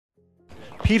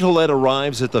Pete Halat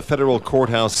arrives at the federal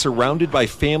courthouse surrounded by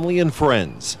family and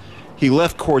friends. He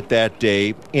left court that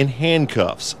day in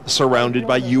handcuffs, surrounded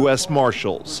by U.S.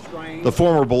 Marshals. The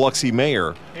former Biloxi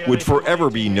mayor would forever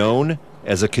be known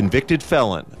as a convicted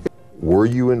felon. Were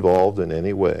you involved in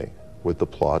any way with the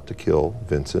plot to kill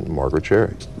Vincent and Margaret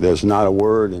Sherry? There's not a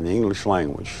word in the English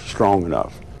language strong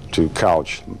enough to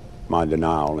couch my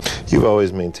denial. You've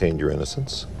always maintained your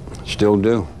innocence. Still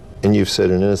do. And you've said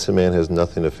an innocent man has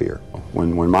nothing to fear.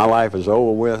 When my life is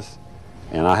over with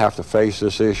and I have to face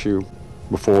this issue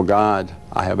before God,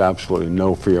 I have absolutely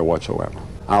no fear whatsoever.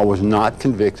 I was not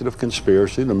convicted of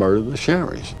conspiracy to murder the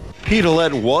Sherrys. Pete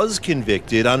Halat was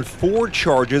convicted on 4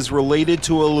 charges related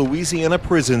to a Louisiana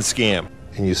prison scam.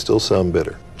 And you still sound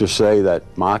bitter. To say that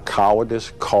my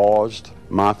cowardice caused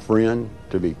my friend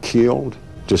to be killed,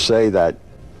 to say that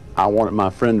I wanted my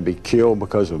friend to be killed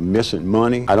because of missing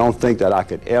money, I don't think that I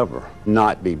could ever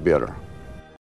not be bitter.